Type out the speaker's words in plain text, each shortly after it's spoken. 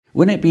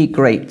Wouldn't it be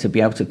great to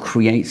be able to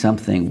create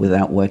something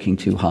without working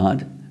too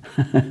hard?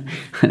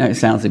 I know it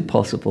sounds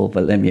impossible,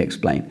 but let me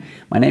explain.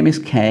 My name is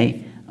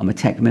Kay. I'm a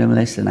tech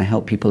minimalist, and I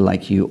help people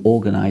like you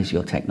organize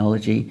your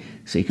technology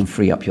so you can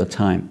free up your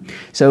time.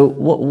 So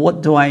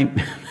what do I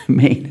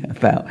mean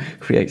about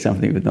create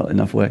something with not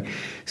enough work?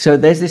 So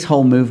there's this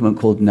whole movement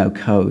called no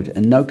code.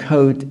 And no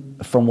code,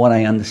 from what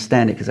I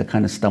understand it, because I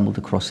kind of stumbled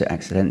across it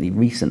accidentally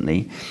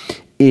recently,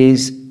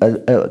 is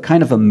a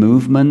kind of a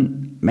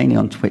movement, mainly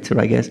on Twitter,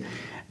 I guess.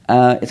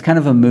 It's kind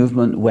of a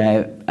movement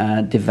where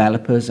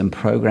developers and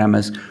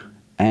programmers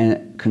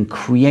can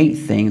create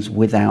things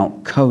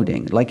without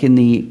coding. Like in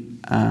the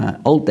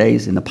old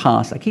days, in the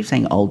past, I keep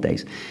saying old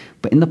days,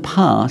 but in the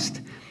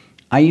past,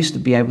 I used to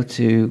be able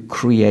to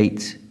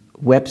create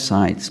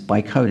websites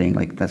by coding.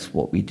 Like that's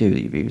what we do.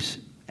 You use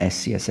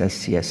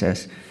SCSS,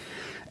 CSS,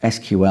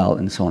 SQL,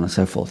 and so on and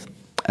so forth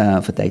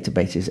for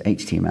databases,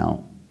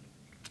 HTML.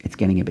 It's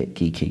getting a bit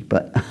geeky,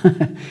 but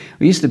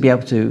we used to be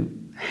able to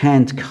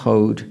hand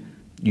code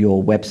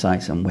your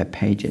websites and web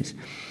pages.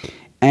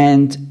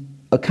 And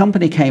a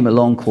company came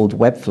along called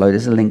Webflow.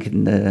 There's a link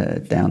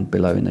down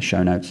below in the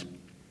show notes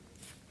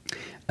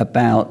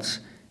about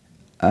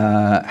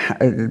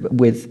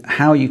with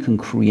how you can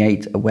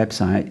create a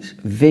website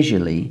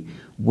visually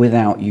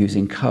without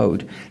using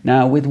code.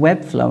 Now, with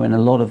Webflow and a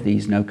lot of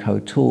these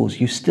no-code tools,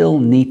 you still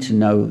need to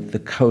know the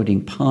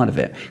coding part of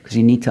it because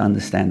you need to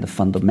understand the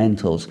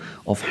fundamentals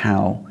of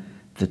how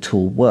the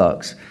tool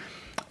works,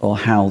 or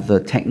how the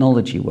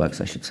technology works,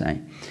 I should say.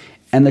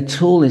 And the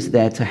tool is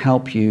there to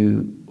help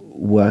you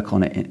work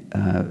on it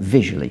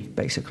visually,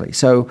 basically.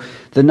 So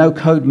the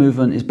no-code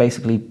movement is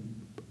basically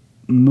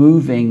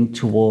moving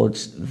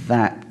towards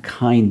that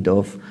kind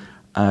of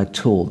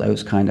tool,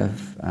 those kind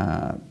of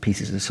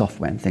pieces of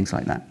software and things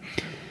like that.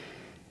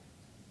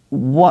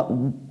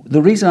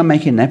 The reason I'm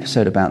making an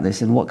episode about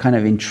this and what kind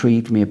of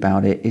intrigued me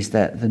about it is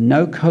that the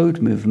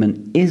no-code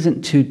movement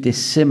isn't too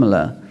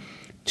dissimilar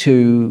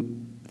to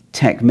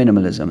tech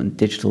minimalism and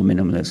digital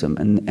minimalism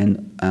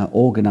and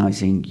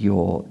organizing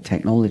your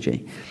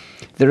technology.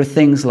 There are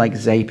things like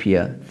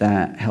Zapier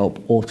that help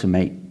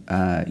automate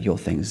your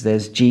things.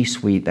 There's G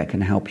Suite that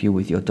can help you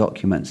with your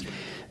documents.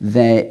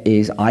 There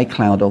is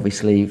iCloud,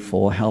 obviously,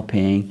 for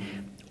helping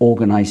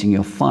organizing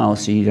your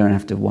files so you don't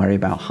have to worry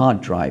about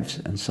hard drives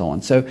and so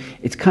on. So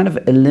it's kind of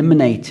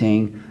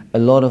eliminating a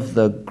lot of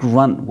the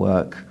grunt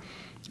work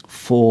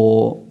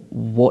for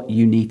what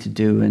you need to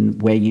do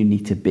and where you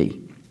need to be.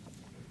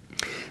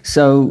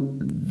 So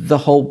the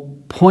whole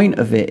point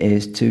of it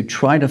is to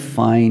try to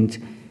find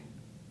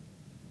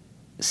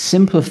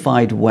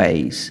simplified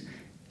ways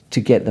to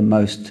get the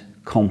most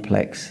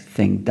complex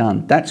thing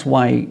done. That's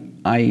why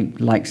I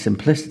like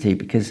simplicity,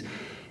 because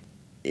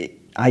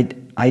I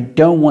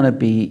don't want to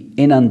be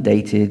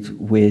inundated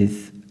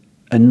with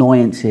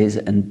annoyances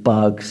and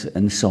bugs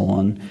and so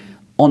on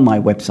my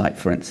website,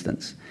 for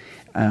instance.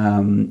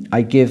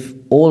 I give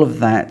all of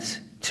that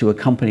to a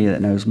company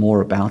that knows more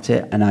about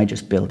it, and I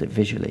just build it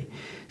visually.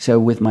 So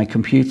with my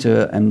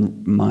computer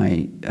and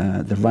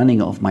the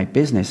running of my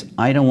business,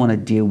 I don't want to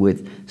deal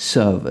with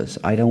servers.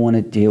 I don't want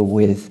to deal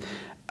with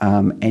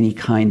any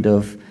kind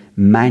of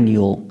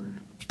manual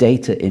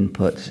data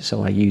input,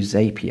 so I use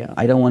Zapier.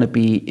 I don't want to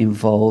be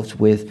involved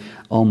with,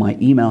 my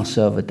email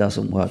server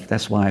doesn't work.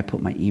 That's why I put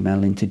my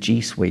email into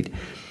G Suite.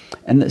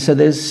 And so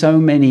there's so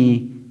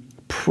many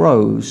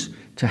pros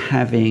to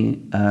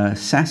having a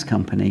SaaS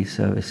company,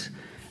 service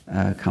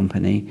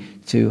company,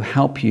 to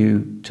help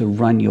you to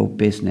run your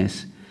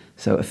business.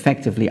 So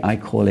effectively, I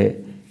call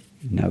it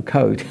no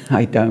code.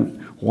 I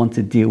don't want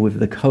to deal with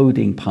the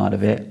coding part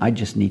of it. I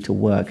just need to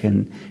work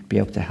and be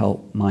able to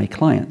help my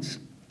clients.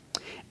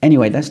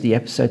 Anyway, that's the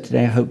episode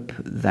today. I hope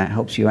that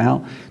helps you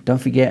out. Don't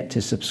forget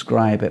to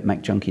subscribe at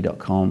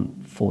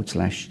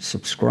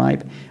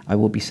macjunkie.com/subscribe. I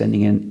will be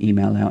sending an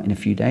email out in a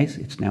few days.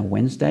 It's now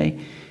Wednesday.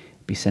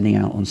 Be sending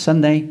out on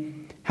Sunday.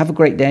 Have a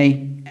great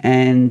day,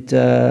 and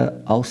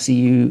I'll see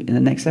you in the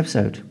next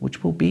episode,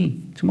 which will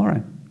be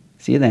tomorrow.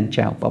 See you then.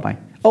 Ciao. Bye-bye.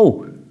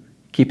 Oh,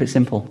 keep it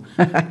simple.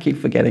 I keep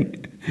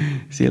forgetting.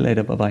 See you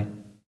later. Bye-bye.